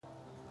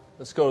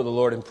Let's go to the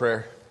Lord in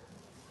prayer.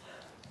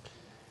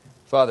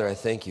 Father, I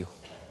thank you.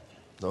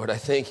 Lord, I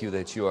thank you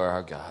that you are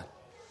our God,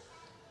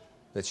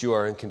 that you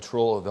are in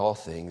control of all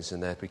things,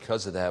 and that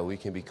because of that we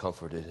can be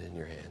comforted in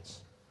your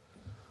hands.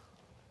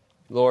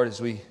 Lord,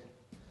 as we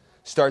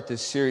start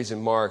this series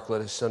in Mark, let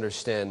us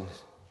understand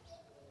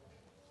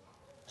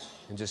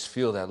and just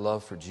feel that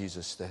love for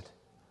Jesus that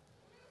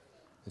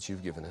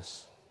you've given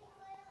us.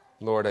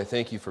 Lord, I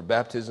thank you for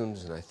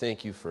baptisms, and I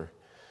thank you for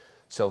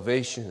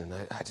salvation, and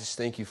I just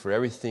thank you for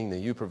everything that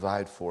you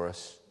provide for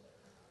us.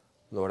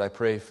 Lord, I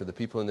pray for the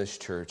people in this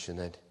church and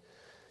that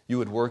you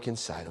would work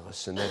inside of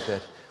us, and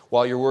that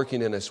while you're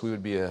working in us, we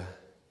would be an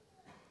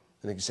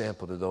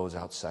example to those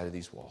outside of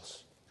these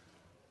walls.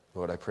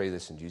 Lord, I pray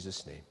this in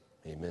Jesus' name.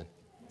 Amen.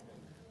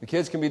 The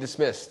kids can be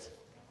dismissed.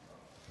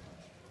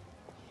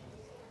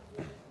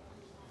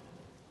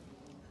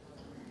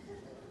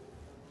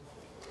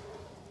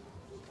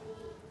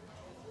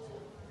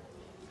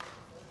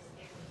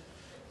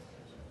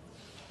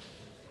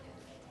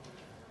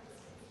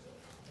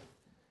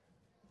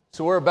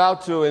 So we're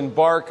about to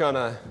embark on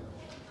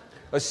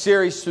a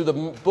series through the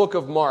book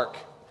of Mark.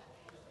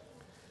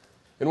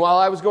 And while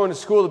I was going to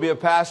school to be a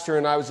pastor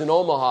and I was in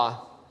Omaha,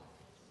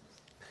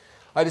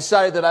 I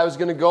decided that I was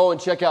going to go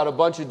and check out a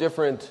bunch of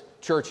different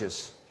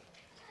churches.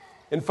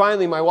 And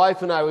finally, my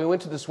wife and I, we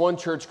went to this one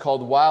church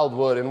called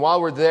Wildwood. And while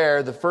we're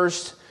there, the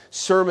first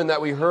sermon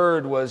that we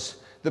heard was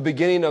the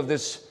beginning of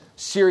this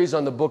series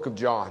on the book of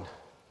John.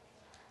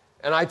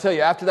 And I tell you,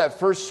 after that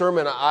first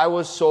sermon, I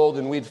was sold,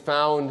 and we'd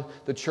found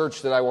the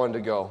church that I wanted to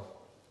go,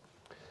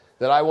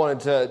 that I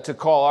wanted to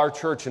call our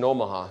church in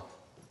Omaha.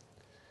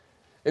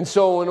 And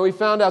so when we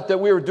found out that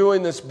we were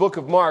doing this book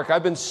of Mark,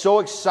 I've been so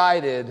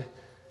excited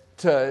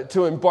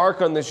to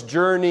embark on this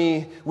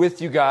journey with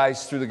you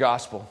guys through the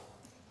gospel.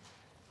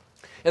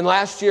 And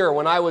last year,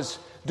 when I was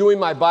doing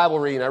my Bible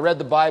reading, I read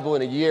the Bible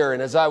in a year,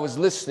 and as I was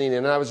listening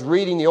and I was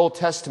reading the Old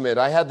Testament,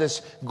 I had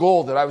this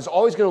goal that I was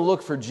always going to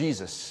look for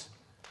Jesus.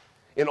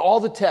 In all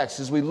the texts,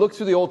 as we looked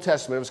through the Old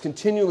Testament, I was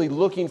continually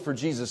looking for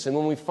Jesus. And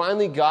when we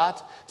finally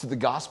got to the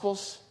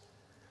Gospels,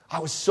 I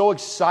was so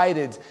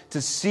excited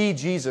to see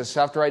Jesus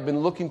after I'd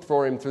been looking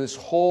for him through this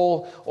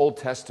whole Old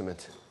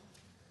Testament.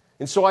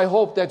 And so I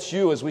hope that's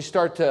you as we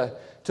start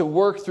to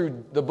work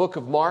through the book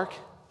of Mark.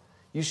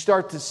 You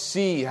start to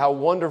see how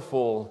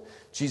wonderful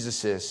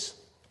Jesus is.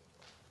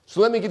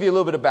 So let me give you a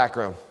little bit of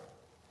background.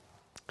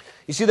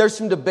 You see, there's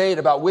some debate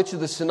about which of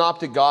the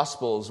synoptic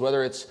Gospels,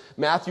 whether it's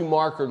Matthew,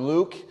 Mark, or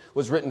Luke,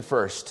 was written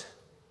first.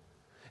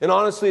 And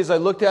honestly, as I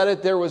looked at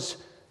it, there was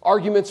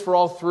arguments for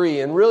all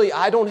three. And really,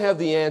 I don't have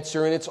the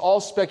answer, and it's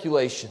all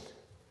speculation.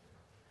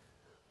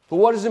 But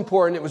what is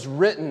important, it was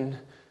written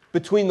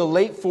between the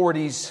late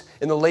 40s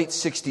and the late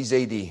 60s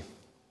AD.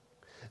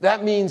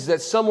 That means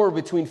that somewhere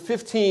between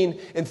 15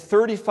 and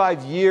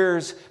 35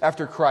 years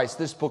after Christ,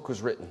 this book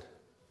was written.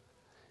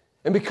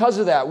 And because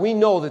of that, we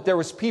know that there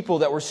was people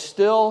that were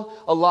still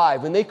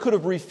alive, and they could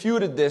have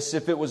refuted this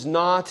if it was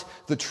not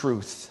the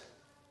truth.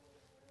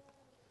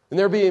 And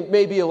there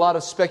may be a lot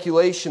of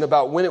speculation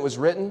about when it was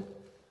written,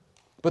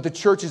 but the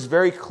church is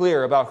very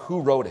clear about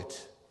who wrote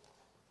it.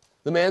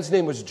 The man's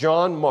name was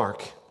John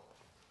Mark.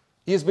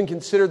 He has been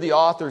considered the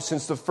author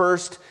since the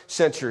first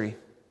century.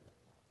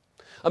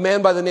 A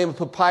man by the name of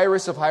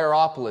Papyrus of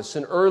Hierapolis,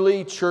 an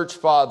early church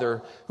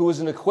father who was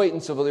an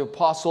acquaintance of the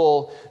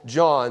apostle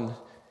John,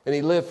 and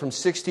he lived from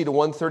 60 to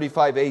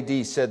 135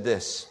 AD, said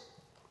this: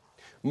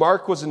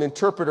 Mark was an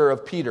interpreter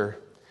of Peter,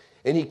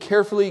 and he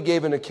carefully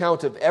gave an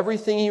account of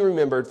everything he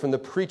remembered from the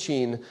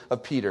preaching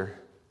of Peter.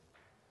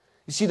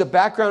 You see, the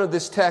background of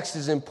this text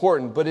is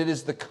important, but it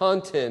is the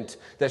content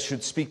that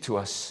should speak to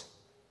us.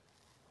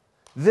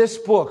 This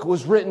book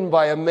was written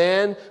by a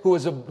man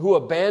who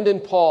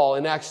abandoned Paul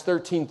in Acts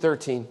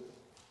 13:13.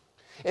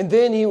 And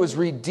then he was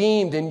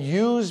redeemed and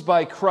used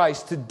by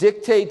Christ to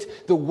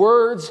dictate the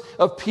words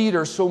of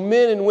Peter so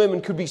men and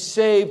women could be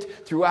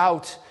saved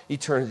throughout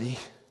eternity.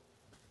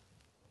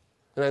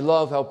 And I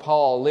love how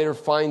Paul later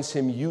finds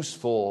him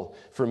useful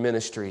for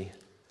ministry.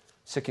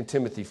 2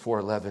 Timothy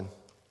 4:11.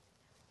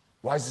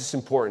 Why is this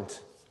important?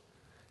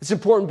 It's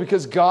important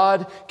because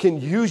God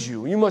can use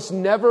you. You must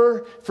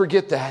never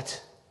forget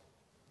that.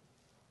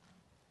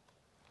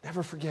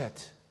 Never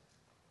forget.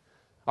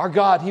 Our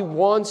God, He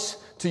wants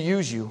to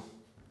use you.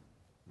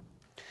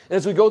 And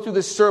as we go through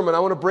this sermon, I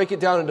want to break it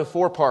down into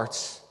 4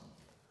 parts.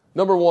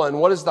 Number 1,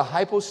 what is the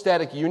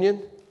hypostatic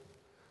union?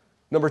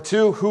 Number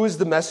 2, who is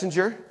the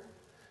messenger?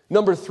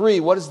 Number 3,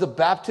 what is the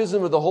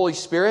baptism of the Holy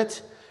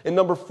Spirit? And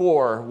number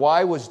 4,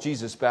 why was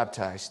Jesus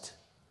baptized?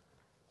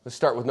 Let's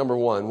start with number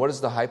 1. What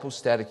is the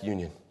hypostatic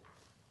union?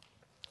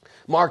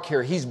 Mark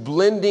here, he's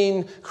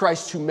blending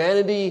Christ's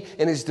humanity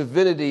and his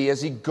divinity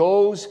as he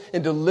goes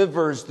and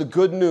delivers the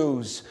good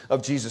news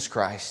of Jesus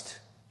Christ.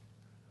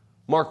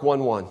 Mark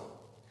 1:1.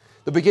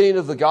 The beginning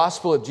of the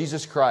gospel of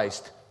Jesus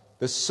Christ,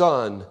 the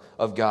Son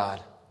of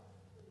God.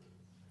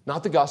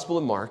 Not the gospel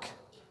of Mark,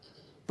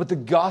 but the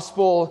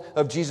gospel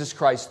of Jesus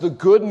Christ, the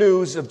good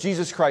news of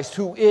Jesus Christ,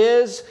 who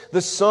is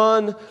the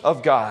Son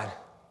of God.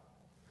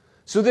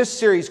 So this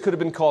series could have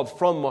been called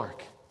From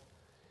Mark.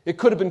 It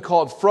could have been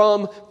called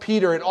from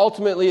Peter, and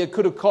ultimately it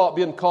could have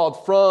been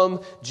called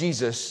from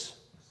Jesus,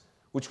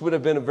 which would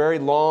have been a very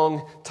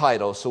long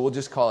title, so we'll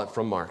just call it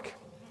from Mark.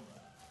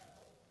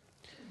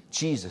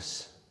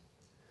 Jesus.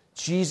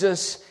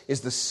 Jesus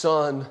is the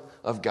Son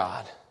of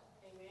God.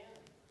 Amen.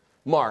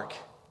 Mark,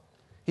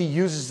 he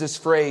uses this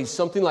phrase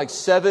something like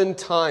 7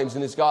 times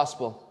in his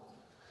gospel.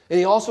 And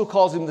he also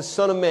calls him the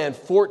Son of Man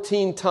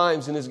 14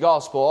 times in his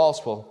gospel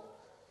also.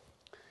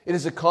 It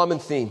is a common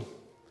theme.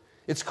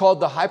 It's called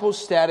the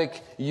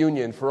hypostatic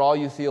union for all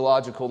you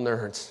theological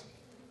nerds.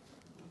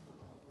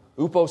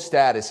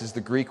 Upostatis is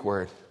the Greek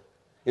word.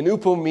 And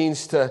upo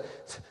means to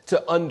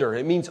under.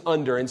 It means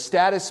under. And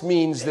status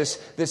means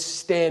this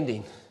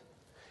standing.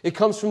 It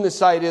comes from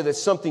this idea that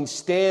something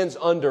stands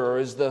under or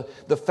is the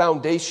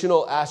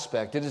foundational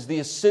aspect. It is the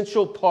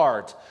essential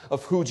part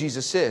of who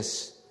Jesus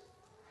is.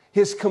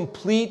 His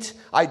complete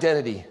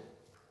identity,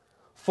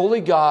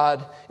 fully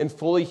God and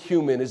fully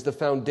human, is the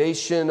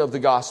foundation of the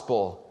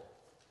gospel.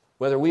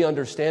 Whether we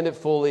understand it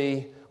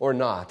fully or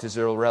not is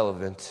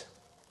irrelevant.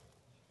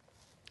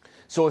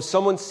 So if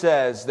someone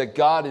says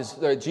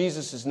that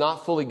Jesus is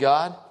not fully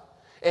God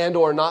and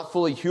or not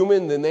fully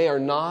human, then they are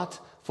not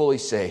fully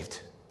saved.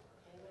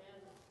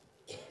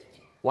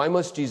 Why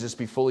must Jesus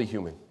be fully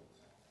human?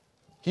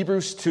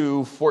 Hebrews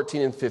 2,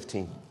 14 and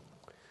 15.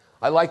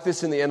 I like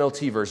this in the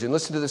NLT version.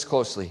 Listen to this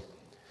closely.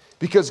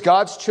 Because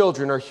God's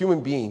children are human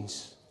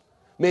beings,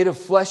 made of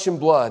flesh and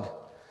blood,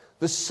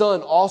 the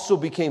Son also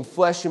became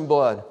flesh and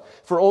blood.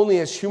 For only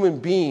as human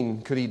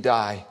being could he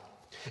die.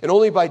 And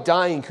only by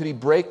dying could he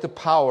break the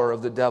power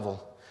of the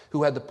devil,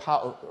 who had the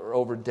power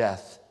over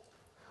death.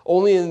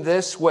 Only in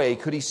this way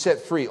could he set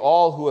free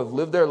all who have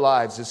lived their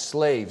lives as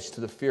slaves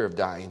to the fear of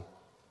dying.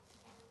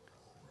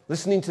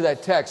 Listening to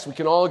that text, we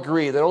can all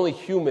agree that only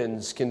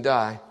humans can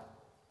die.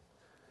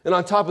 And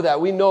on top of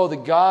that, we know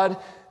that God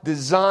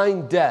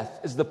designed death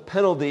as the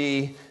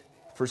penalty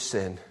for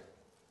sin.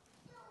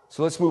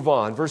 So let's move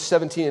on. Verse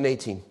 17 and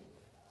 18.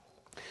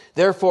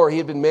 Therefore, he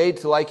had been made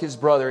to like his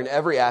brother in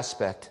every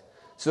aspect,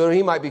 so that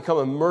he might become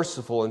a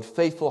merciful and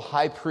faithful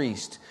high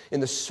priest in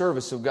the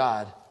service of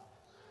God,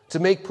 to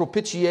make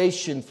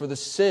propitiation for the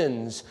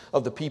sins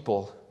of the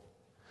people.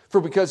 For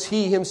because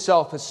he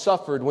himself has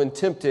suffered when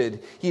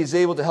tempted, he is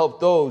able to help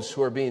those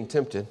who are being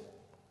tempted.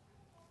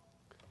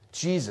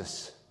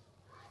 Jesus,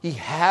 he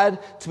had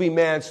to be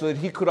man so that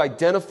he could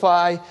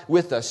identify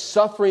with us,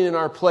 suffering in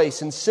our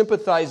place and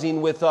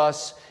sympathizing with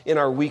us in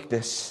our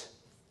weakness.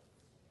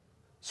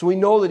 So we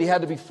know that he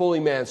had to be fully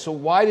man. So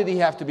why did he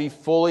have to be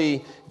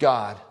fully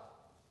God?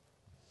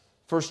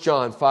 1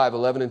 John 5,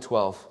 11 and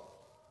 12.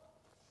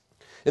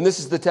 And this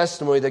is the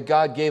testimony that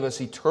God gave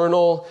us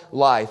eternal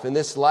life, and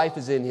this life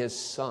is in his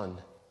Son.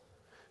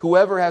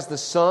 Whoever has the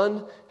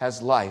Son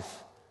has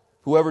life.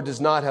 Whoever does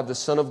not have the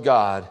Son of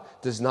God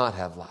does not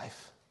have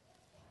life.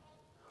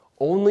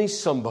 Only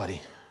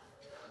somebody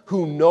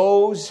who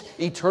knows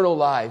eternal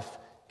life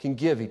can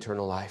give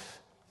eternal life.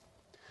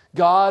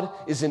 God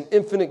is an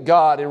infinite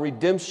God, and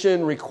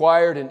redemption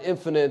required an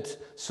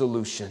infinite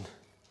solution.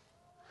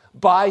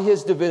 By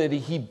his divinity,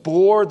 he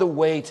bore the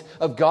weight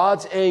of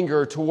God's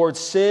anger towards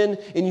sin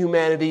in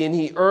humanity, and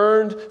he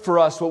earned for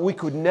us what we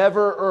could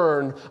never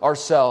earn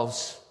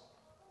ourselves,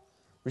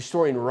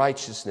 restoring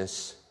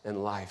righteousness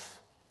and life.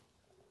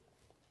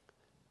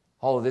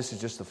 All of this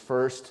is just the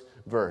first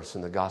verse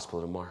in the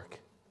Gospel of Mark.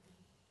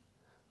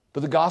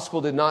 But the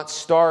gospel did not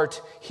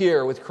start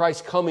here with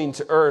Christ coming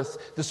to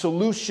earth. The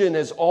solution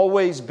has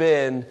always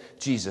been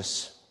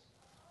Jesus.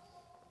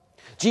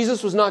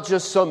 Jesus was not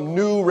just some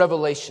new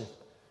revelation.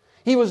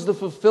 He was the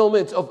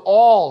fulfillment of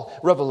all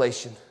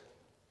revelation.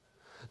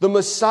 The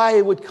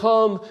Messiah would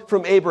come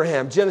from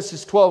Abraham,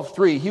 Genesis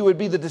 12:3. He would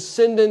be the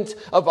descendant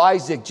of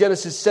Isaac,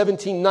 Genesis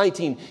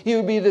 17:19. He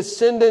would be the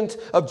descendant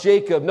of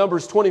Jacob,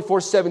 Numbers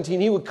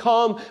 24:17. He would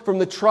come from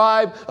the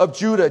tribe of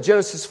Judah,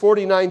 Genesis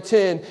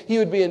 49:10. He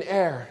would be an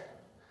heir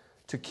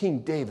to King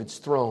David's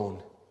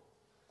throne,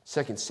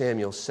 2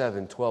 Samuel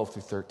 7:12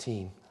 through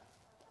 13.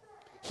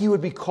 He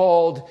would be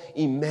called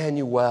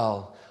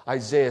Emmanuel,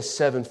 Isaiah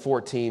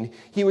 7:14.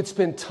 He would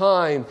spend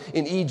time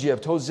in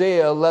Egypt,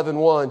 Hosea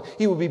 11:1.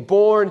 He would be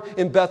born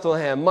in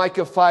Bethlehem,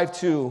 Micah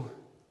 5:2.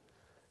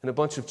 And a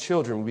bunch of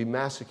children would be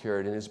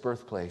massacred in his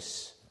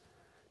birthplace,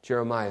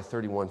 Jeremiah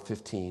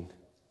 31:15.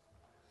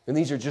 And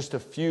these are just a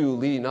few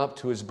leading up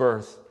to his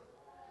birth.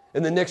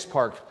 And the next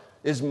part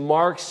is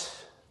Mark's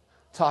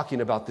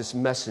talking about this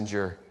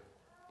messenger.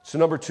 So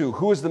number 2,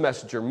 who is the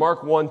messenger?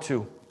 Mark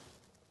 1:2.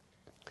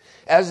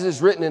 As it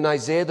is written in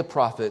Isaiah the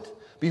prophet,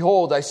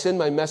 behold, I send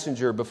my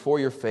messenger before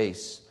your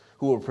face,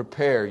 who will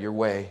prepare your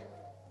way.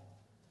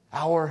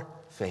 Our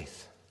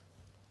faith.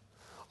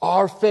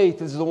 Our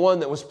faith is the one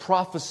that was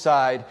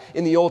prophesied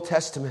in the Old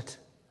Testament.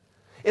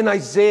 In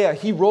Isaiah,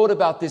 he wrote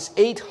about this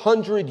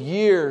 800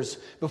 years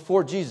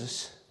before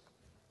Jesus.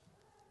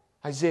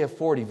 Isaiah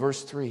 40,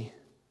 verse 3.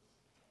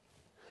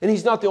 And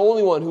he's not the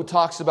only one who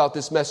talks about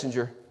this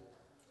messenger.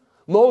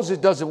 Moses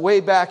does it way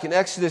back in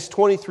Exodus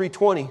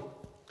 23:20.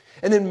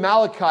 And then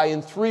Malachi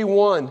in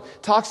 3:1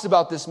 talks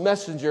about this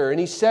messenger, and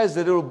he says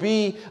that it will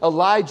be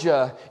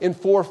Elijah in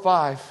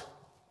 4:5.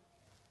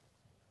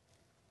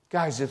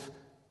 Guys, if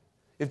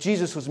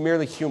Jesus was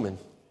merely human,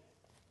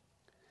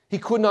 he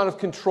could not have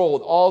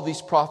controlled all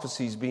these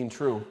prophecies being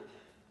true,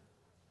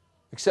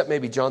 except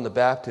maybe John the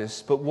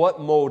Baptist. But what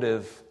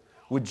motive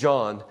would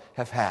John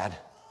have had?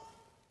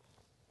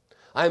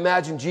 I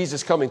imagine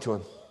Jesus coming to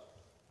him.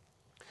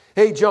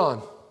 Hey,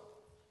 John,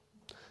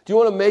 do you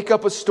want to make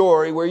up a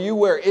story where you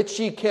wear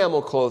itchy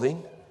camel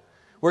clothing,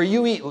 where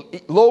you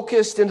eat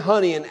locust and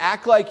honey and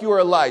act like you are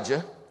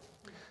Elijah,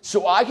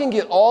 so I can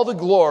get all the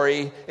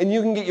glory and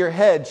you can get your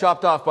head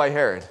chopped off by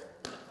Herod?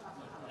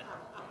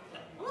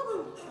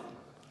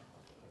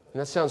 And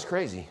that sounds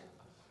crazy.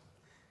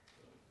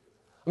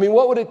 I mean,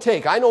 what would it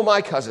take? I know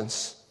my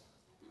cousins.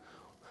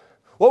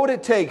 What would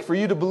it take for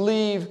you to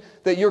believe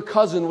that your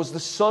cousin was the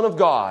Son of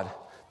God,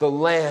 the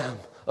Lamb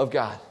of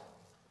God?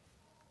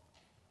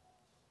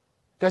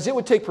 Guys, it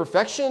would take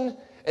perfection,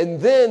 and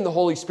then the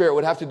Holy Spirit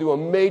would have to do a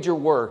major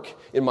work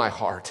in my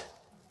heart.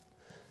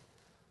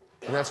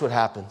 And that's what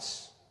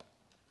happens.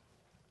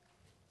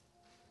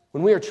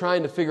 When we are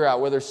trying to figure out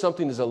whether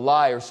something is a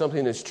lie or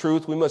something is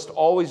truth, we must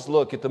always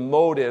look at the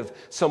motive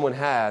someone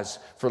has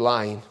for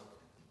lying.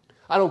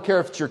 I don't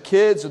care if it's your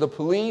kids or the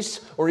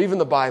police or even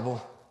the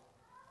Bible.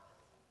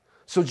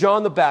 So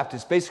John the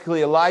Baptist,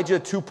 basically Elijah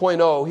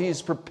 2.0, he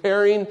is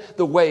preparing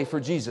the way for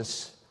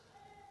Jesus.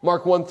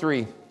 Mark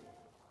 1:3,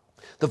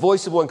 the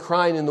voice of one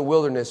crying in the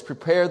wilderness,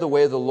 prepare the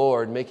way of the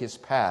Lord, make his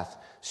path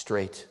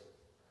straight.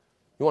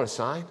 You want a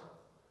sign?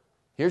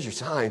 Here's your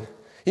sign.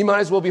 He might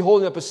as well be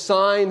holding up a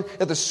sign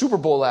at the Super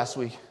Bowl last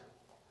week.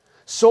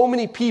 So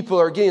many people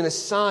are getting a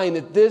sign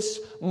at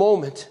this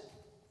moment.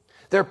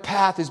 Their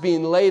path is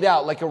being laid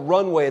out like a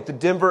runway at the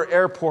Denver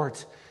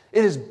airport.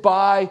 It is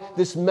by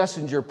this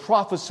messenger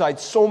prophesied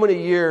so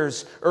many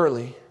years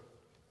earlier.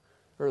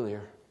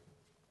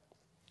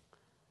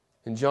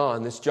 And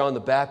John, this John the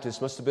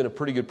Baptist, must have been a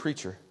pretty good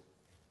preacher.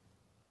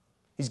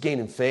 He's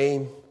gaining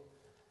fame.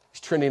 He's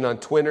trending on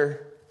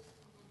Twitter.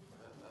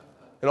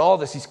 And all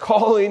this, he's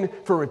calling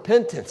for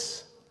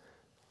repentance.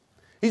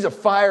 He's a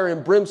fire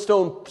and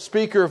brimstone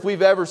speaker if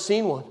we've ever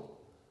seen one.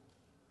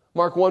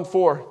 Mark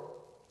 1:4.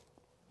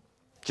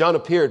 John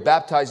appeared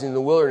baptizing in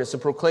the wilderness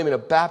and proclaiming a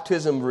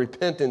baptism of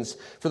repentance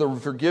for the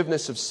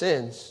forgiveness of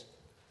sins.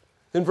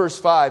 Then verse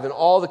 5, and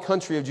all the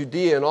country of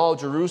Judea and all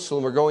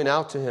Jerusalem were going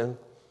out to him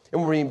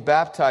and were being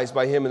baptized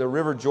by him in the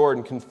river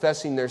Jordan,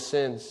 confessing their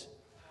sins.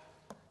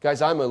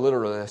 Guys, I'm a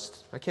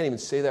literalist. I can't even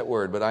say that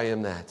word, but I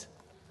am that.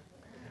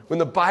 When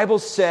the Bible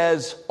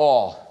says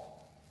all,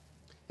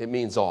 it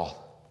means all.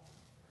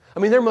 I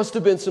mean, there must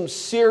have been some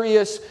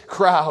serious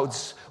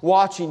crowds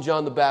watching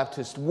John the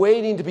Baptist,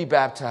 waiting to be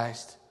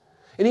baptized.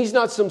 And he's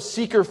not some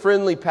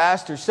seeker-friendly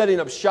pastor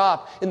setting up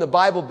shop in the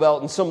Bible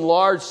Belt in some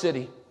large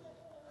city.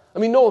 I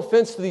mean, no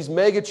offense to these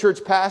mega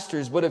church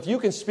pastors, but if you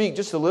can speak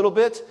just a little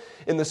bit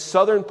in the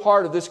southern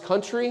part of this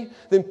country,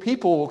 then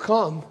people will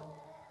come.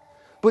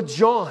 But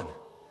John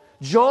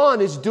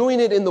is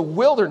doing it in the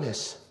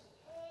wilderness.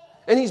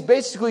 And he's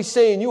basically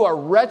saying, you are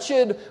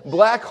wretched,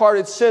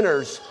 black-hearted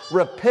sinners,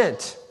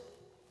 repent.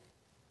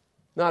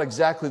 Not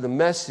exactly the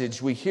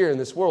message we hear in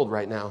this world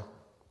right now.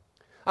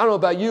 I don't know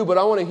about you, but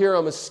I want to hear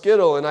I'm a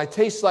Skittle and I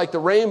taste like the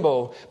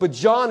rainbow. But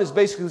John is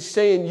basically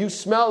saying, you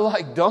smell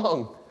like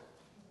dung.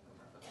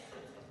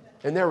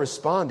 And they're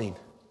responding.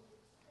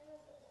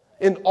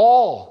 And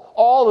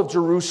all of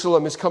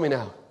Jerusalem is coming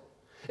out.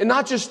 And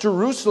not just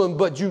Jerusalem,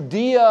 but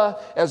Judea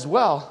as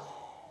well.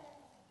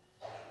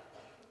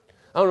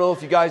 I don't know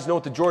if you guys know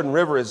what the Jordan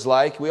River is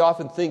like. We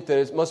often think that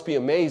it must be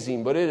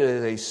amazing, but it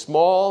is a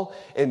small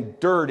and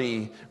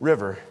dirty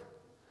river.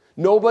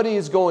 Nobody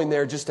is going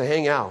there just to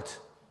hang out.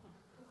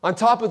 On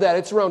top of that,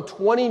 it's around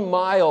 20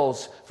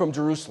 miles from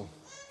Jerusalem.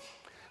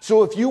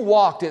 So if you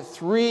walked at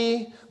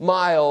 3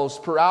 miles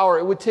per hour,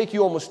 it would take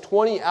you almost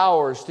 20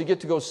 hours to get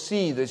to go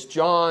see this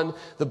John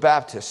the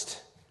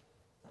Baptist.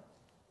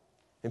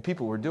 And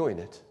people were doing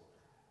it.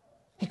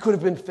 He could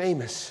have been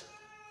famous.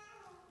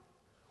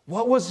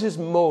 What was his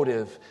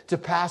motive to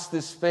pass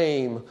this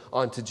fame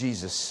on to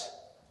Jesus?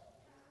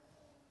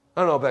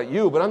 I don't know about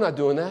you, but I'm not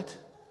doing that.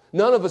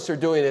 None of us are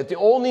doing it. The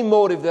only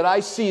motive that I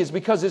see is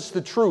because it's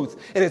the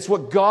truth, and it's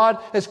what God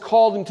has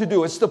called him to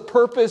do. It's the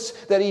purpose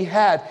that he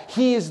had.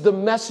 He is the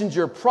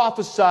messenger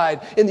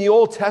prophesied in the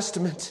Old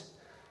Testament.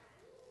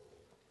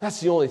 That's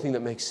the only thing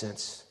that makes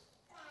sense.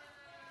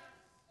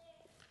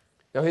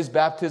 Now, his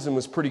baptism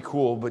was pretty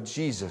cool, but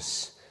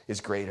Jesus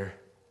is greater.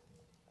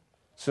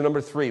 So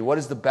number 3, what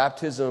is the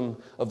baptism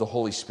of the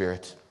Holy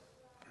Spirit?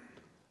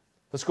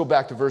 Let's go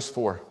back to verse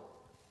 4.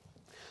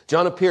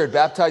 John appeared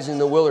baptizing in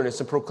the wilderness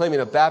and proclaiming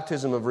a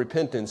baptism of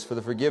repentance for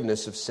the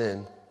forgiveness of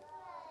sin.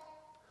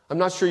 I'm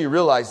not sure you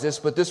realize this,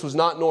 but this was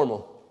not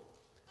normal.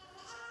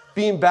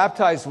 Being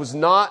baptized was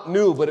not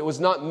new, but it was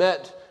not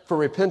meant for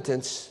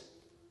repentance.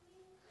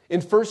 In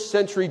first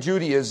century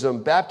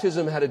Judaism,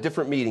 baptism had a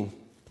different meaning.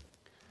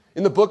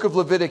 In the book of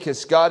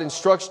Leviticus, God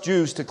instructs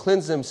Jews to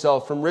cleanse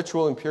themselves from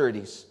ritual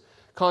impurities.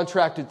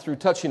 contracted through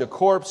touching a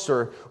corpse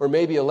or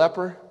maybe a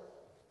leper.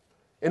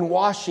 And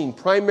washing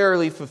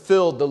primarily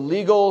fulfilled the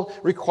legal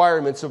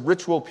requirements of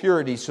ritual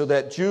purity so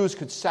that Jews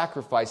could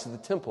sacrifice at the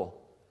temple.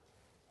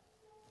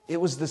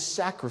 It was the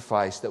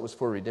sacrifice that was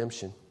for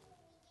redemption,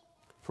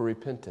 for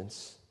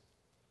repentance.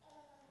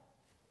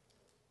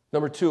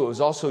 Number two, it was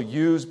also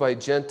used by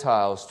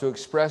Gentiles to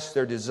express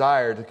their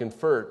desire to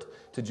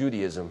convert to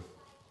Judaism,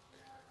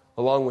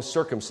 along with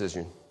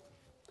circumcision.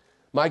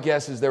 My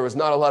guess is there was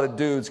not a lot of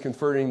dudes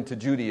converting to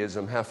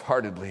Judaism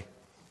half-heartedly.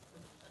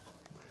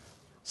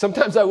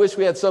 Sometimes I wish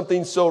we had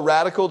something so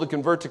radical to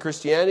convert to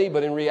Christianity,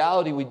 but in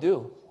reality we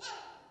do.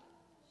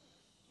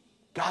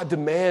 God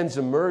demands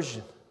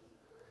immersion.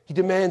 He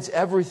demands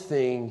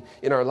everything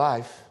in our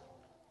life.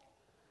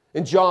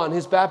 In John,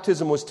 his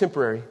baptism was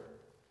temporary.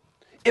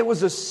 It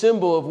was a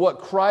symbol of what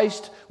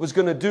Christ was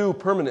going to do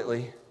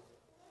permanently.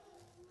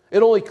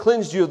 It only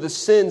cleansed you of the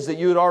sins that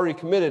you had already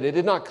committed. It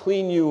did not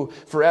clean you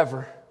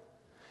forever.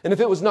 And if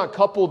it was not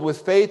coupled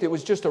with faith, it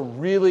was just a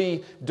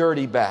really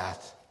dirty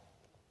bath.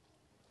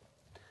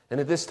 And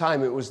at this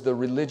time, it was the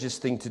religious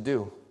thing to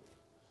do.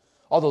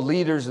 All the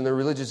leaders and the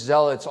religious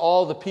zealots,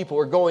 all the people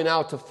were going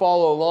out to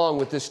follow along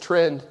with this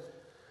trend.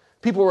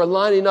 People were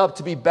lining up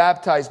to be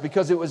baptized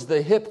because it was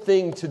the hip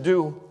thing to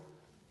do.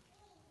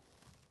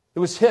 It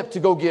was hip to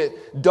go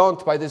get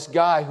dunked by this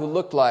guy who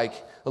looked like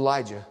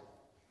Elijah.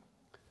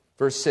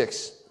 Verse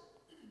 6.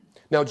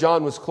 Now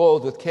John was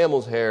clothed with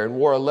camel's hair and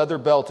wore a leather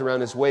belt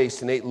around his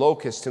waist and ate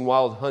locusts and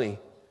wild honey.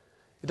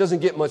 It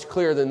doesn't get much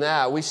clearer than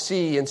that. We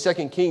see in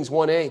 2 Kings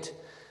 1:8,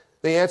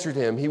 they answered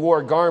him. He wore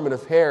a garment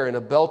of hair and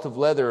a belt of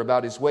leather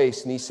about his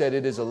waist, and he said,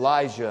 "It is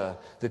Elijah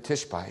the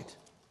Tishbite."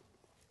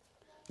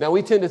 Now,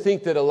 we tend to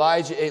think that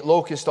Elijah ate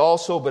locusts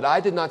also, but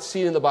I did not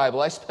see it in the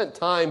Bible. I spent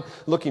time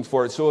looking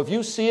for it. So if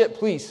you see it,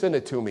 please send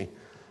it to me.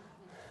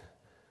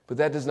 But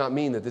that does not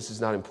mean that this is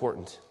not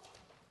important.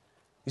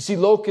 You see,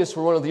 locusts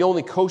were one of the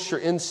only kosher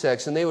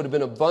insects, and they would have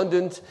been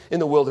abundant in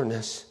the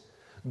wilderness.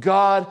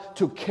 God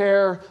took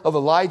care of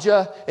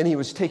Elijah, and he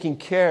was taking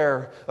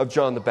care of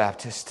John the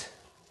Baptist.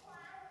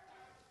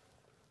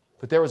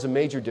 But there was a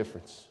major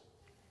difference.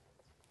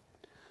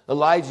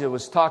 Elijah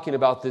was talking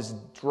about this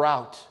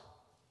drought.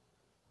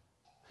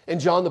 And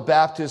John the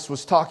Baptist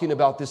was talking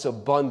about this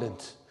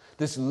abundant,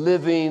 this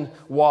living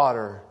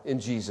water in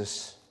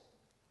Jesus.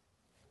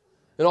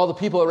 And all the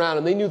people around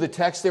him, they knew the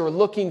text. They were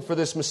looking for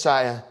this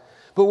Messiah.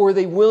 But were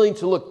they willing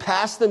to look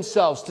past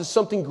themselves to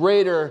something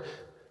greater?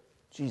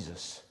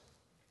 Jesus.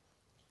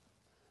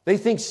 They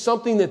think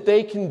something that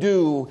they can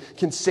do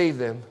can save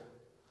them.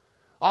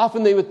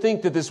 Often they would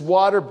think that this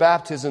water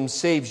baptism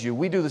saves you.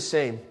 We do the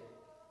same.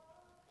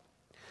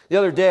 The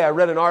other day I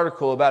read an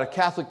article about a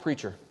Catholic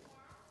preacher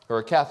or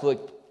a Catholic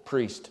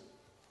priest.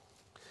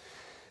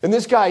 And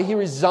this guy, he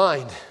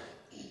resigned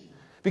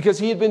because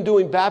he had been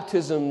doing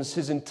baptisms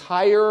his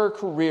entire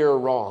career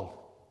wrong.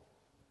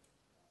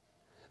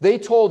 They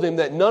told him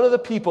that none of the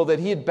people that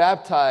he had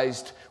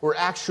baptized were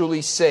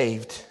actually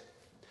saved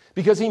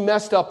because he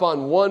messed up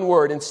on one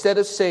word. Instead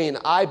of saying,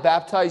 "I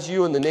baptize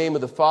you in the name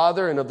of the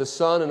Father and of the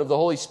Son and of the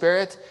Holy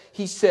Spirit,"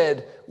 he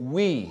said,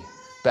 "We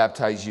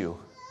baptize you."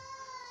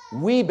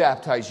 We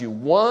baptize you.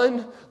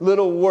 One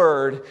little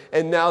word,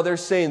 and now they're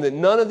saying that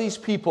none of these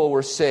people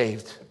were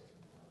saved.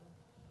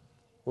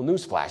 Well,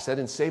 newsflash, that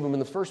didn't save them in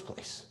the first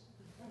place.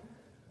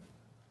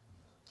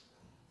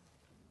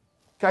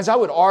 Guys, I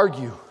would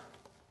argue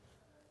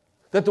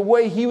that the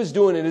way he was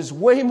doing it is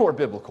way more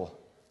biblical.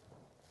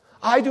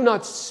 I do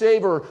not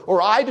save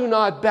or I do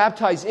not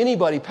baptize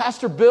anybody.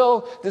 Pastor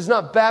Bill does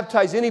not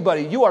baptize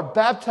anybody. You are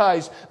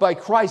baptized by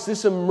Christ,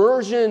 this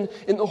immersion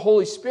in the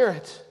Holy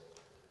Spirit.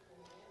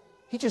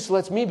 He just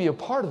lets me be a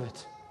part of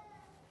it.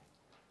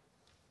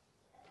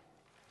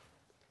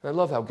 And I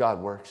love how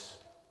God works.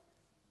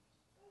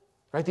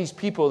 Right? These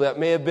people that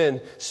may have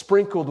been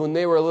sprinkled when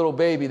they were a little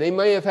baby, they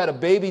may have had a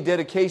baby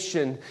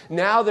dedication.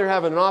 Now they're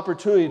having an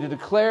opportunity to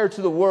declare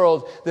to the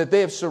world that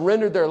they have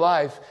surrendered their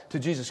life to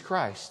Jesus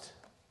Christ.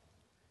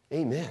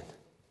 Amen.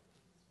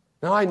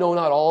 Now I know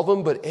not all of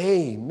them, but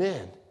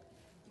amen.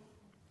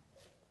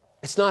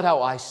 It's not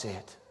how I say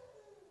it.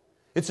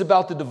 It's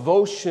about the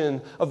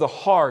devotion of the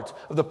heart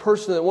of the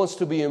person that wants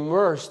to be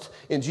immersed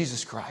in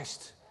Jesus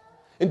Christ.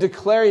 And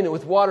declaring it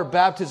with water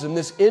baptism,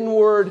 this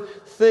inward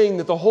thing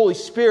that the Holy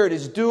Spirit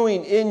is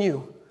doing in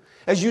you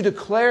as you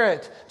declare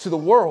it to the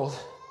world.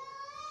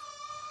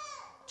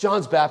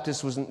 John's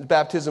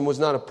baptism was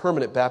not a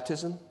permanent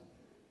baptism.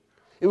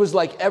 It was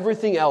like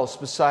everything else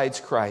besides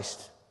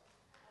Christ.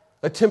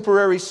 A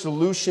temporary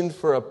solution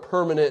for a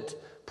permanent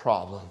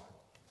problem.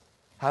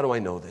 How do I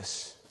know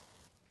this?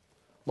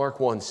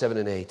 Mark 1, 7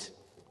 and 8.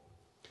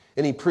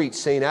 And he preached,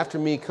 saying, "After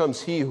me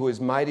comes he who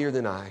is mightier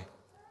than I,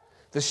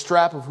 the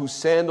strap of whose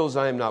sandals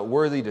I am not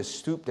worthy to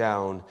stoop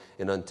down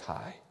and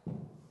untie.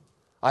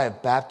 I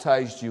have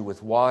baptized you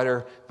with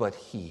water, but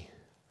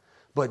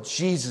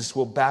Jesus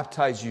will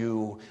baptize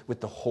you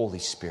with the Holy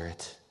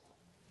Spirit."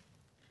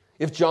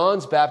 If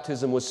John's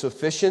baptism was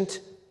sufficient,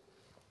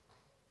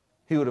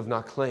 he would have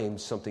not claimed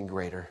something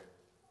greater.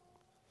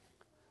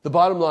 The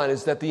bottom line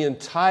is that the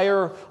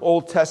entire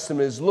Old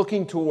Testament is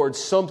looking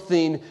towards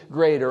something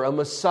greater, a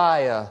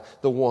Messiah,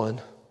 the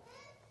one.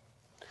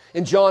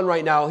 And John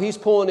right now, he's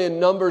pulling in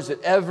numbers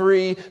that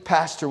every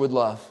pastor would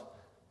love.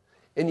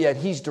 And yet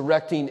he's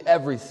directing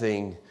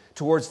everything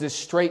towards this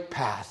straight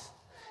path.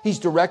 He's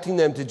directing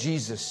them to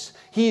Jesus.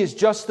 He is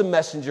just the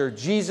messenger.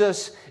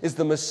 Jesus is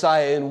the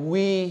Messiah, and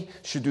we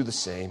should do the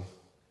same.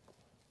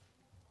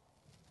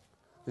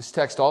 This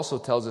text also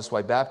tells us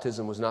why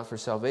baptism was not for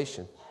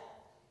salvation.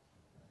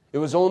 It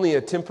was only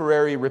a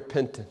temporary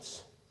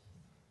repentance.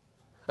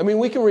 I mean,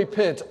 we can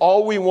repent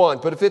all we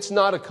want, but if it's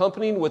not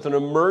accompanied with an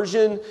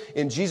immersion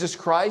in Jesus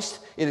Christ,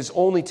 it is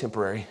only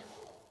temporary.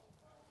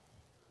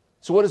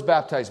 So what does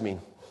baptize mean?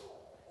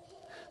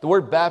 The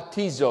word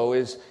baptizo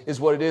is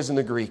what it is in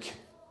the Greek.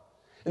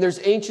 And there's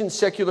ancient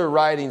secular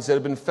writings that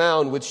have been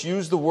found which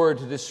use the word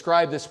to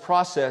describe this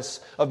process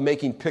of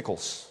making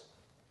pickles.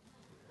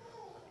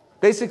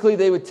 Basically,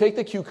 they would take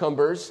the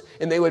cucumbers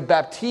and they would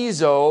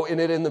baptizo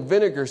in the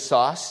vinegar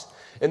sauce,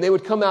 and they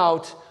would come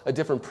out a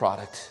different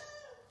product.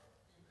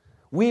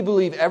 We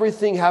believe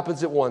everything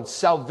happens at once,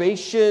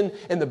 salvation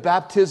and the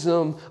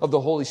baptism of the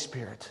Holy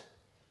Spirit.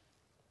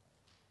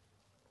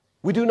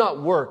 We do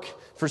not work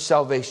for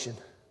salvation.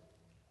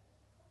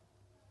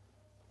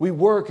 We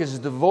work as a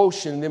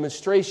devotion,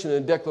 demonstration,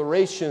 and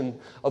declaration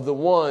of the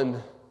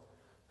one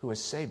who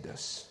has saved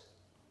us.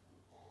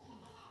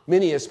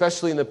 Many,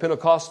 especially in the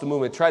Pentecostal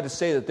movement, try to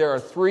say that there are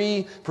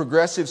 3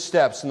 progressive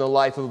steps in the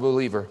life of a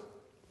believer.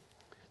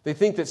 They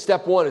think that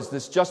step 1 is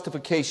this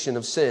justification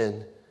of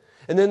sin.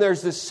 And then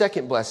there's this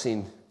second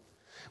blessing,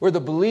 where the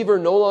believer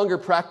no longer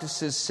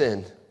practices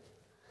sin.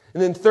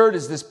 And then third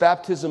is this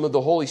baptism of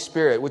the Holy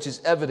Spirit, which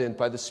is evident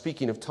by the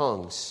speaking of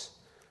tongues.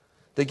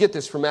 They get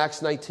this from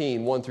Acts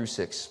 19, 1 through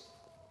 6.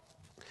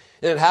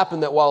 And it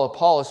happened that while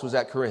Apollos was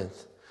at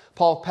Corinth,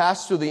 Paul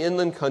passed through the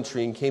inland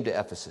country and came to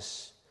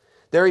Ephesus.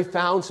 There he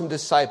found some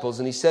disciples,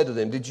 and he said to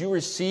them, "Did you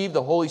receive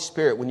the Holy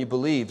Spirit when you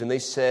believed?" And they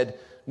said,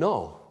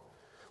 "No,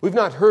 we've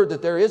not heard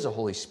that there is a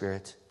Holy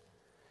Spirit."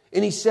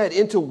 And he said,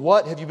 "Into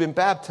what have you been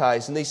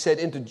baptized?" And they said,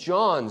 "Into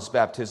John's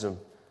baptism."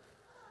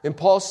 And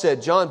Paul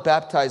said, "John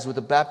baptized with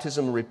a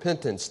baptism of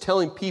repentance,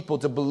 telling people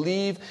to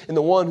believe in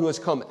the one who has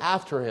come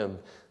after him,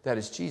 that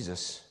is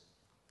Jesus."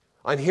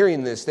 On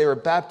hearing this, they were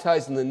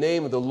baptized in the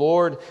name of the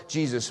Lord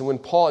Jesus. And when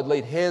Paul had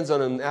laid hands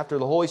on him after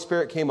the Holy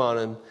Spirit came on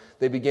him,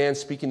 they began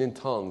speaking in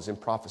tongues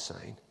and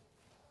prophesying.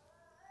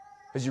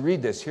 As you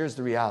read this, here's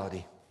the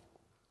reality.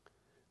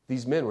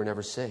 These men were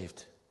never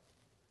saved.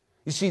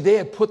 You see, they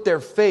had put their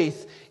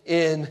faith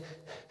in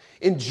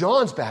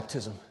John's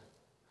baptism.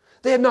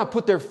 They had not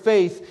put their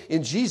faith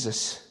in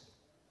Jesus.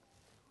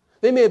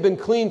 They may have been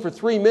clean for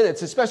 3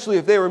 minutes, especially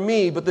if they were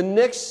me, but the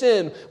next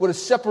sin would have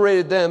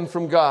separated them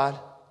from God.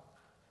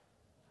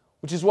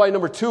 Which is why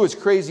number 2 is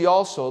crazy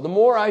also. The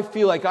more I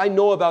feel like I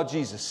know about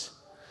Jesus,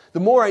 the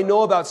more I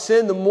know about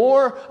sin, the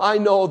more I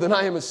know that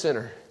I am a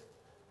sinner.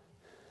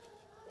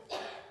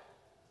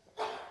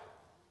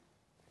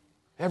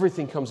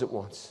 Everything comes at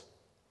once.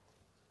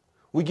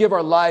 We give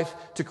our life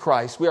to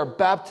Christ. We are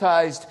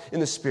baptized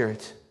in the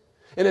Spirit.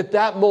 And at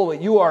that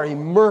moment, you are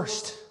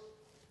immersed.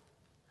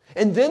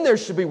 And then there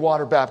should be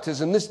water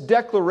baptism, this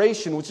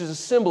declaration, which is a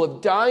symbol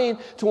of dying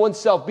to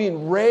oneself,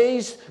 being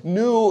raised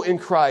new in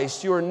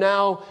Christ. You are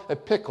now a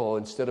pickle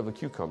instead of a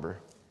cucumber.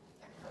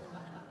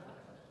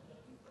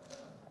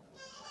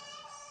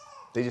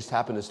 They just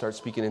happen to start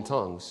speaking in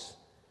tongues.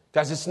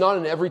 Guys, it's not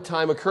an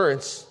every-time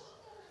occurrence.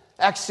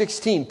 Acts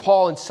 16,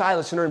 Paul and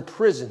Silas are in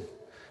prison.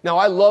 Now,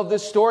 I love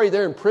this story.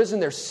 They're in prison.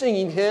 They're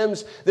singing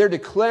hymns. They're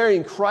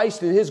declaring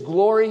Christ and His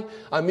glory.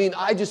 I mean,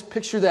 I just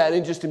picture that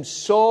and just am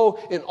so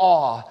in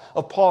awe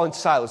of Paul and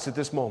Silas at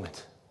this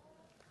moment.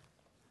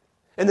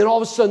 And then all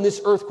of a sudden,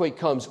 this earthquake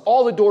comes.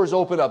 All the doors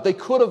open up. They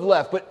could have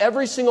left, but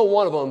every single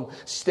one of them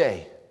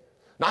stay.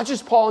 Not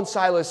just Paul and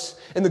Silas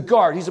and the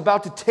guard. He's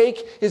about to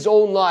take his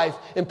own life.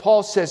 And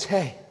Paul says,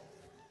 "Hey,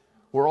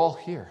 we're all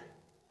here."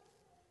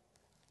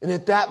 And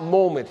at that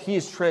moment, he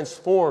is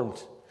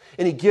transformed.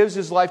 And he gives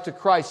his life to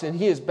Christ and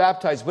he is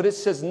baptized. But it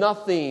says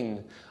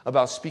nothing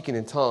about speaking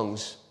in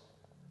tongues.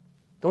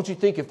 Don't you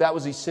think if that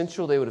was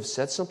essential, they would have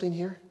said something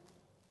here?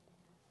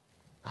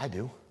 I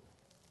do.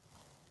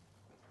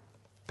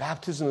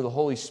 Baptism of the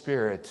Holy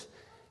Spirit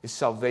is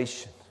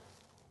salvation.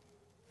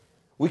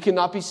 We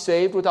cannot be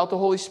saved without the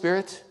Holy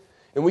Spirit.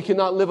 And we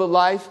cannot live a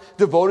life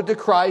devoted to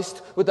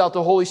Christ without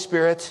the Holy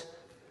Spirit.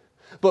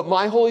 But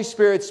my Holy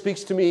Spirit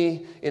speaks to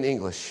me in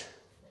English.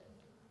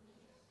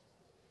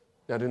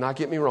 Now, do not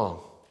get me wrong.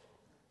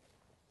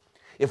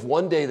 If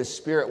one day the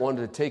Spirit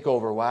wanted to take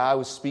over while I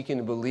was speaking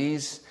in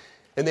Belize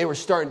and they were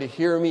starting to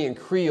hear me in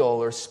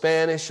Creole or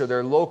Spanish or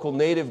their local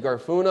native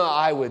Garifuna,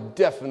 I would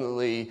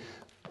definitely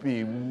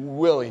be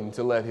willing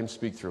to let Him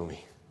speak through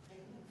me.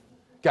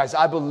 Guys,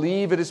 I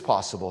believe it is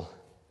possible.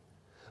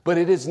 But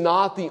it is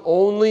not the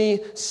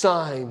only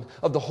sign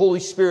of the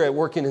Holy Spirit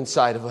working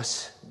inside of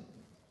us.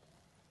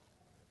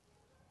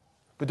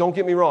 But don't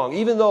get me wrong.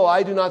 Even though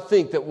I do not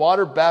think that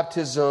water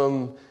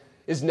baptism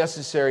is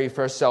necessary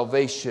for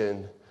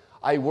salvation,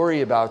 I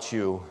worry about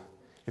you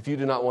if you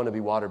do not want to be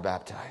water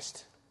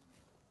baptized.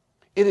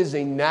 It is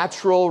a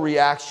natural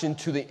reaction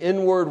to the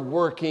inward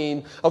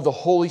working of the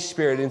Holy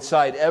Spirit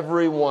inside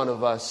every one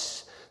of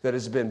us that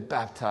has been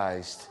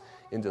baptized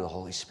into the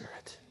Holy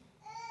Spirit.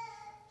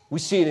 We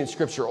see it in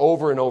Scripture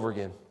over and over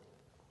again.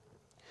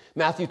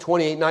 Matthew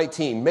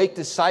 28:19, make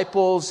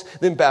disciples,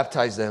 then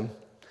baptize them.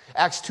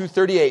 Acts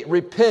 2:38,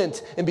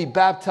 repent and be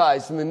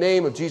baptized in the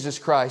name of Jesus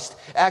Christ.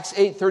 Acts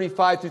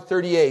 8:35 through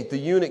 38, the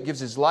eunuch gives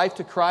his life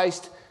to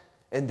Christ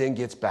and then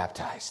gets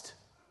baptized.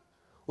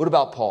 What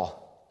about Paul?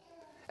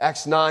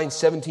 Acts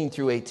 9:17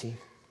 through 18.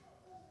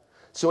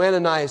 So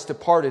Ananias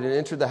departed and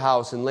entered the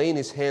house, and laying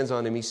his hands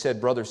on him, he said,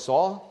 Brother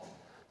Saul,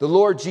 the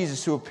Lord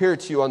Jesus, who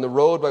appeared to you on the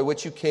road by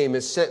which you came,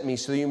 has sent me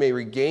so that you may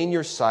regain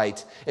your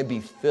sight and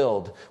be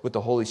filled with the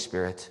Holy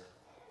Spirit.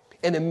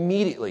 And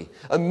immediately,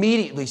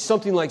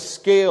 something like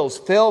scales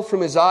fell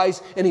from his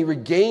eyes, and he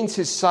regains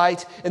his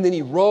sight, and then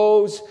he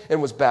rose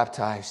and was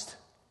baptized.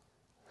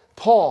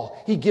 Paul,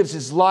 he gives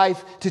his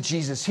life to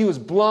Jesus. He was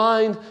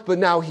blind, but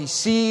now he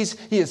sees.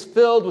 He is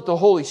filled with the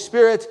Holy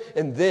Spirit,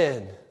 and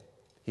then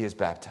he is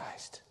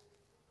baptized.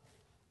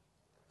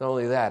 Not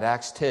only that,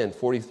 Acts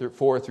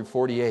 10:44 through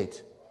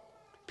 48.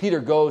 Peter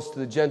goes to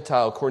the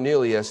Gentile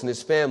Cornelius and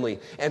his family,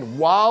 and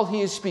while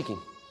he is speaking,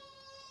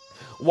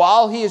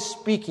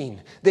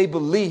 they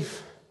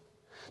believe.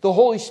 The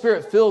Holy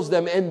Spirit fills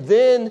them, and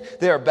then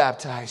they are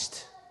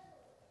baptized.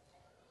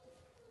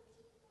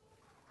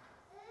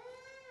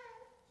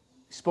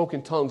 He spoke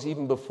in tongues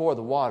even before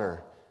the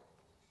water,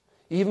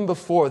 even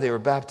before they were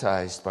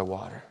baptized by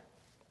water.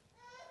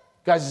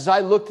 Guys, as I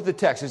looked at the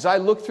text, as I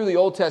looked through the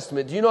Old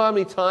Testament, do you know how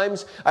many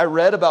times I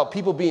read about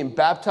people being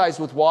baptized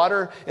with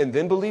water and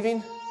then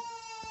believing?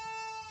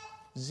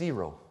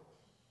 0.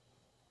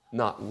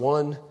 Not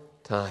one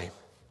time.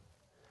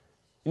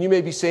 And you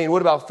may be saying,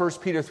 what about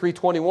 1 Peter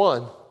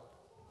 3:21?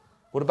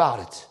 What about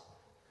it?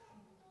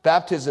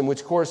 Baptism,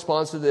 which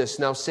corresponds to this,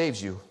 now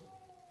saves you.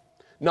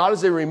 Not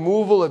as a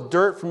removal of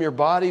dirt from your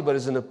body, but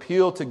as an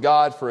appeal to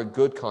God for a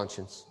good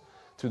conscience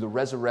through the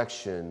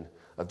resurrection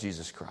of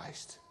Jesus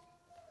Christ.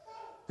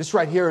 This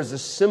right here is a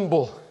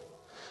symbol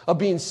of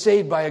being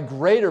saved by a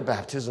greater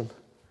baptism,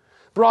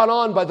 brought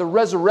on by the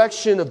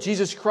resurrection of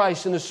Jesus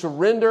Christ and the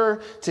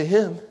surrender to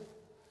Him.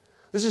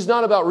 This is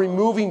not about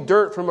removing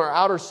dirt from our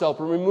outer self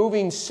or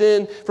removing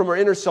sin from our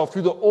inner self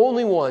through the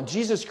only one,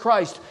 Jesus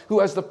Christ, who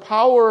has the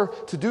power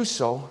to do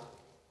so.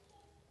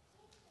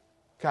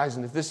 Guys,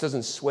 and if this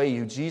doesn't sway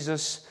you,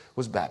 Jesus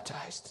was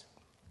baptized.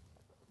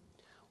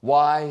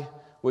 Why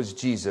was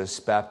Jesus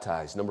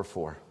baptized? Number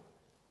 4.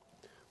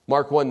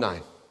 Mark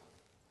 1:9.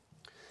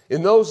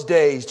 In those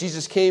days,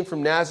 Jesus came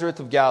from Nazareth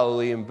of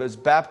Galilee and was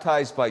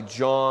baptized by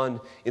John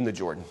in the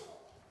Jordan.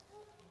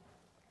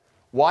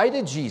 Why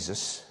did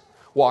Jesus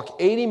walk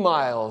 80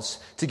 miles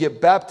to get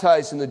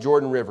baptized in the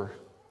Jordan River,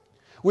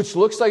 which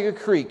looks like a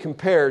creek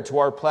compared to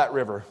our Platte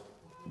River?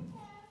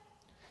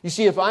 You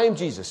see, if I am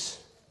Jesus,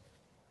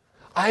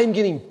 I am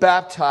getting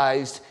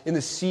baptized in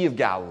the Sea of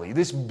Galilee,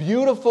 this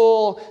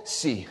beautiful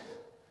sea.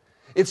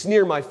 It's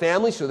near my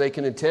family so they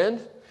can attend.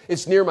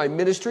 It's near my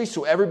ministry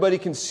so everybody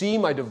can see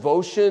my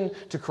devotion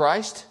to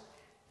Christ.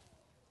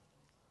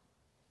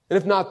 And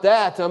if not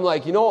that, I'm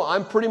like,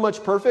 I'm pretty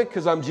much perfect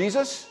because I'm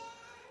Jesus.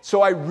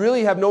 So I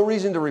really have no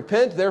reason to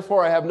repent.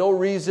 Therefore, I have no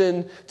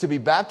reason to be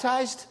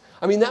baptized.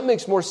 I mean, that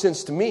makes more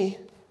sense to me.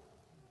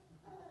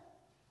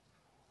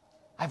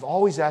 I've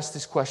always asked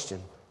this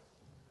question.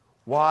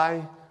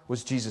 Why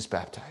was Jesus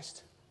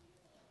baptized?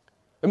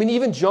 I mean,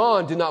 even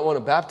John did not want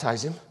to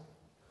baptize him.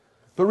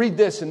 But read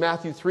this in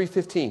Matthew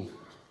 3:15.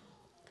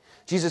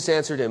 Jesus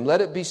answered him,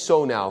 "Let it be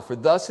so now, for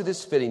thus it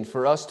is fitting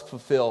for us to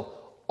fulfill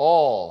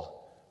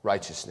all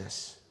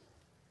righteousness."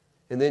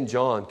 And then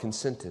John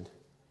consented.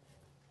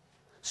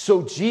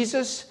 So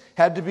Jesus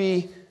had to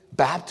be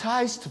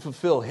baptized to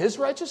fulfill his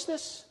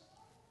righteousness?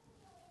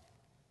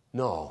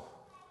 No.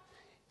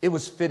 It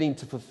was fitting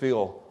to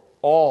fulfill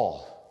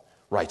all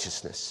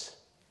righteousness.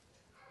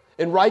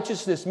 And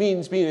righteousness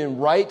means being in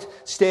right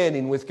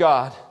standing with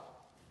God.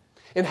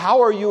 And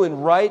how are you in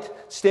right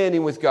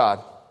standing with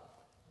God?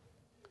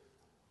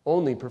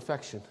 Only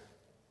perfection.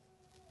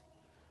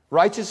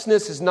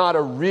 Righteousness is not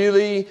a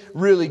really,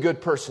 really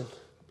good person.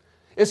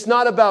 It's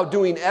not about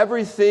doing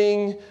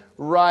everything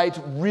right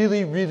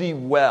really, really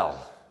well.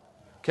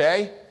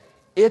 Okay?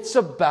 It's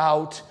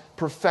about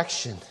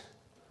perfection.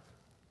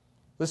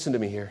 Listen to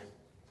me here.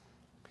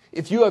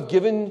 If you have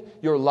given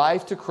your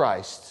life to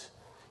Christ,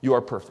 you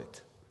are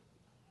perfect.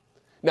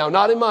 Now,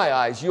 not in my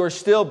eyes. You are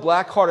still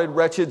black-hearted,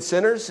 wretched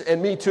sinners,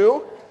 and me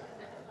too.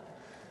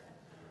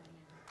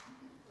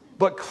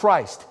 But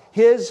Christ,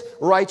 His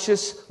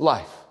righteous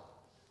life,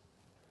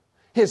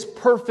 His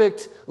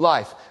perfect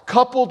life,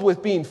 coupled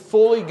with being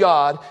fully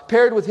God,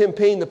 paired with Him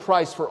paying the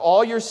price for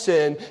all your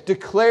sin,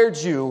 declared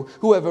you,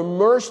 who have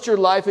immersed your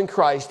life in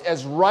Christ,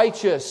 as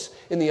righteous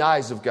in the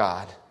eyes of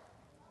God.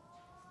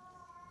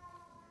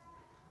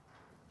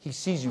 He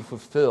sees you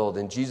fulfilled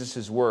in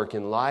Jesus' work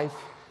in life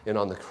and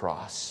on the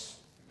cross.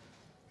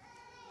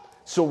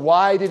 So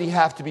why did He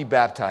have to be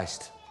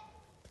baptized?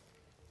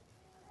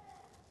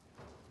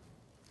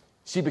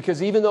 See,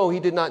 because even though he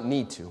did not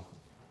need to,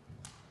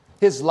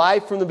 his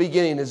life from the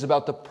beginning is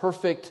about the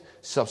perfect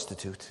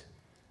substitute.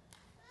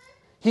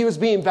 He was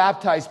being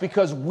baptized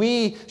because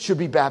we should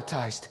be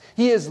baptized.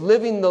 He is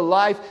living the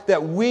life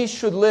that we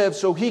should live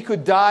so he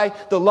could die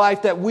the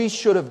life that we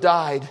should have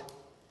died.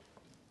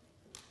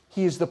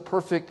 He is the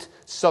perfect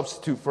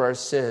substitute for our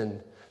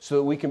sin so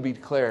that we can be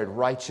declared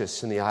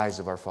righteous in the eyes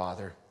of our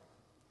Father.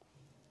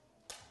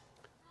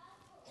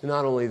 And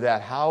not only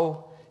that,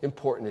 how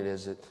important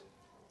is it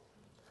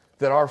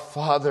that our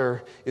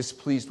Father is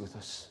pleased with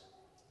us?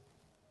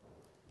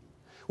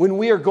 When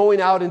we are going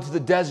out into the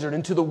desert,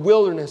 into the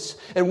wilderness,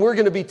 and we're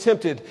going to be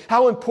tempted,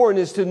 how important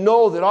it is to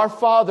know that our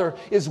Father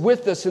is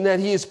with us and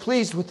that He is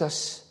pleased with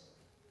us.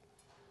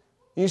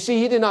 You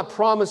see, He did not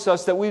promise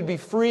us that we would be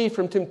free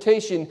from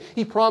temptation.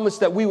 He promised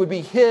that we would be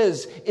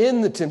His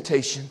in the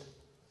temptation.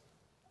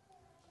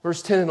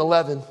 Verse 10 and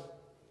 11.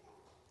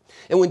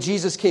 And when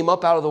Jesus came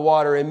up out of the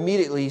water,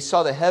 immediately he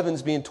saw the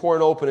heavens being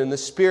torn open and the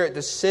Spirit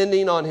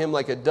descending on him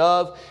like a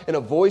dove. And a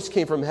voice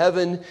came from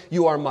heaven,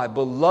 "You are my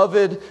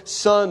beloved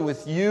Son.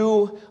 With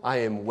you I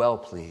am well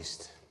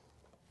pleased."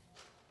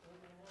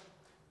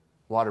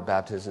 Water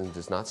baptism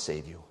does not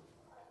save you,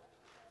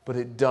 but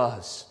it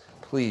does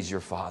please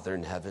your Father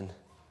in heaven.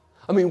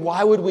 I mean,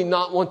 why would we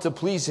not want to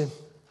please Him?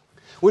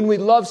 When we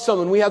love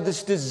someone, we have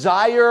this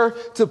desire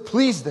to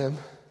please them.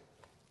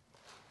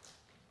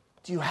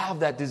 Do you have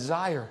that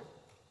desire?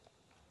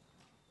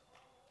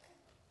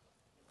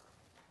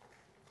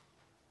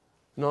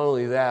 Not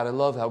only that, I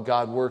love how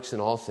God works in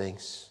all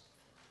things.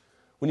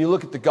 When you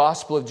look at the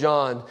Gospel of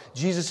John,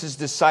 Jesus'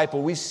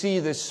 disciple, we see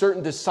this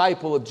certain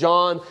disciple of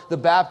John the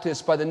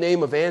Baptist by the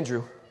name of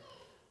Andrew.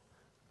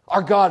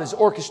 Our God is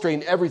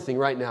orchestrating everything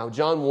right now.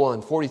 John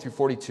 1, 40 through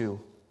 42.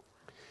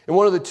 And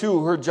one of the two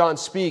who heard John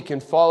speak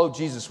and followed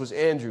Jesus was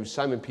Andrew,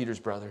 Simon Peter's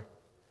brother.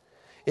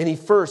 And he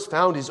first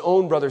found his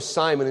own brother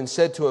Simon and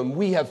said to him,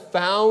 "We have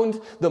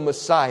found the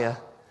Messiah,"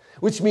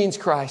 which means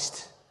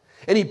Christ.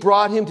 And he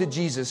brought him to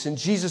Jesus, and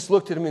Jesus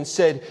looked at him and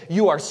said,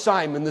 "You are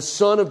Simon, the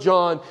son of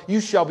John. You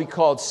shall be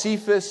called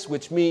Cephas,"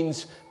 which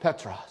means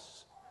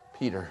Petros,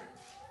 Peter,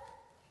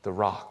 the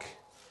rock.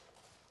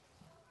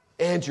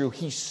 Andrew,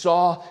 he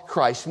saw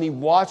Christ, and he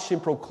watched Him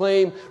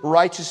proclaim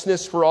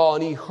righteousness for all,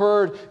 and he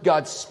heard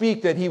God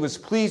speak that He was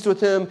pleased with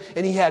him,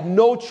 and he had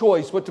no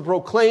choice but to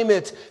proclaim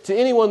it to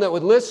anyone that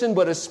would listen,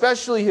 but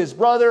especially his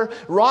brother,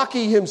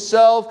 Rocky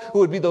himself, who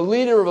would be the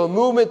leader of a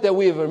movement that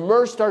we have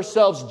immersed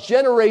ourselves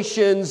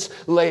generations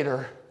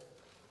later.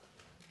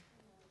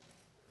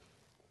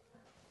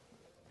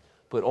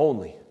 But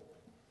only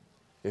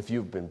if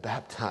you've been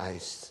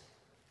baptized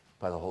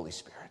by the Holy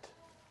Spirit.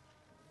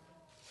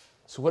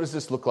 So what does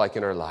this look like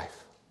in our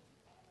life?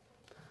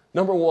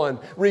 Number one,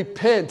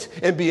 repent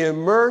and be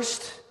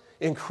immersed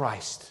in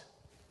Christ.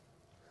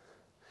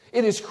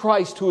 It is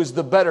Christ who is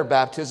the better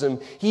baptism.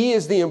 He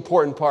is the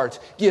important part.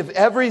 Give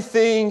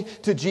everything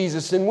to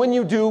Jesus. And when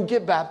you do,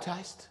 get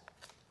baptized.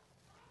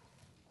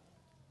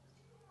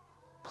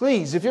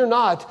 Please, if you're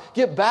not,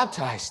 get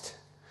baptized.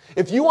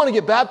 If you want to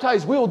get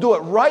baptized, we will do it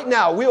right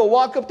now. We will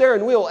walk up there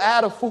and we will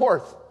add a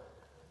fourth.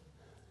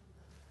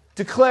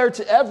 Declare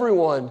to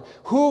everyone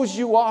whose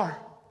you are.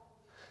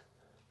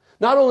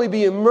 Not only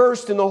be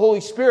immersed in the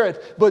Holy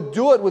Spirit, but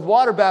do it with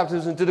water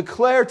baptism to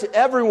declare to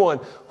everyone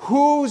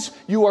whose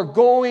you are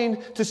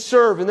going to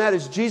serve, and that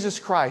is Jesus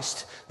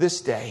Christ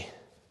this day.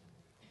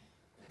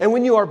 And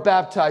when you are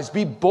baptized,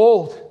 be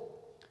bold.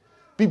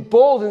 Be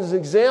bold as an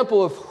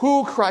example of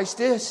who Christ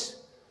is.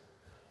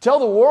 Tell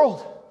the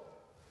world.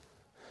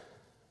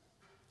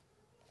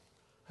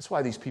 That's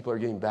why these people are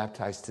getting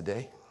baptized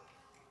today.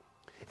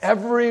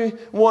 Every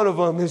one of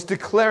them is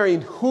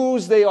declaring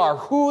whose they are,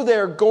 who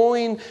they're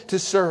going to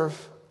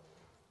serve.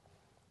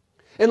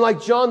 And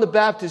like John the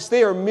Baptist,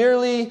 they are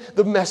merely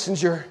the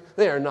messenger.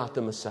 They are not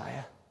the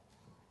Messiah.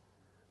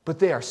 But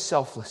they are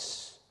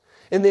selfless.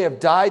 And they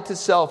have died to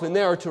self, and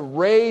they are to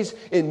raise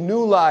in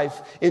new life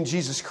in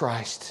Jesus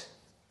Christ.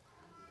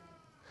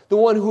 The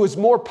one who is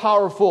more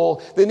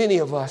powerful than any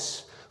of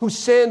us, whose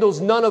sandals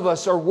none of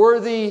us are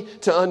worthy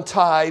to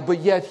untie, but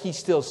yet He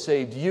still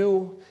saved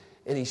you.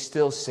 And He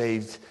still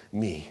saved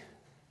me.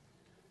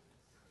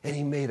 And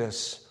He made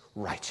us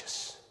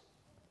righteous.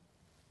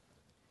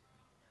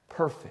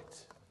 Perfect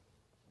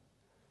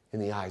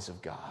in the eyes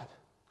of God.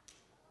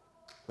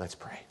 Let's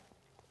pray.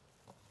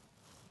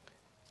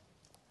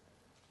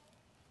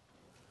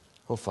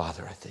 Oh,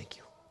 Father, I thank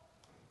You.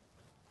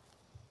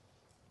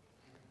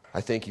 I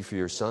thank You for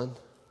Your Son,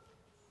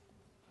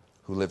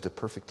 who lived a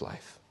perfect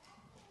life,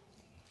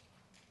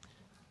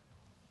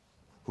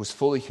 who was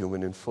fully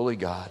human and fully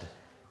God.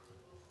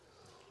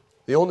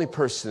 The only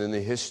person in the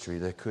history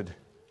that could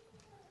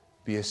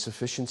be a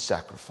sufficient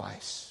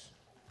sacrifice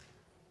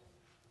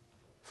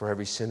for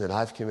every sin that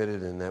I've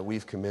committed and that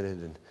we've committed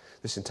and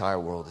this entire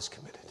world has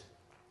committed.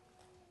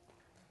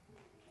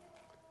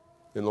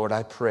 And Lord,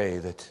 I pray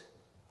that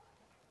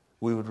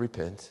we would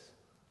repent,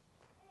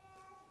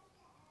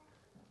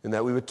 and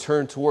that we would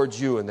turn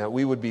towards you, and that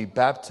we would be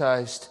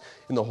baptized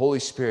in the Holy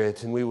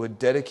Spirit, and we would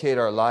dedicate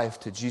our life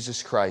to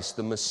Jesus Christ,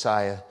 the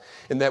Messiah,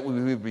 and that we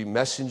would be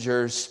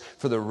messengers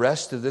for the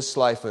rest of this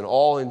life and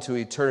all into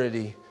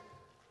eternity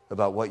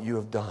about what you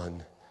have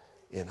done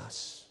in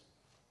us.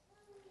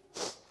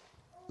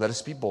 Let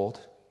us be bold.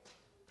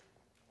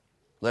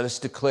 Let us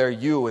declare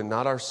you and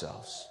not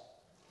ourselves.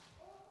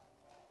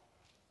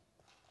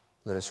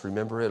 Let us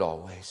remember it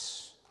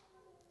always.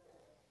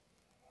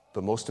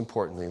 But most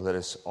importantly, let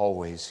us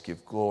always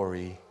give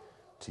glory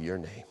to your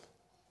name.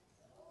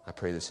 I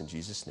pray this in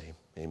Jesus' name.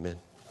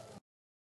 Amen.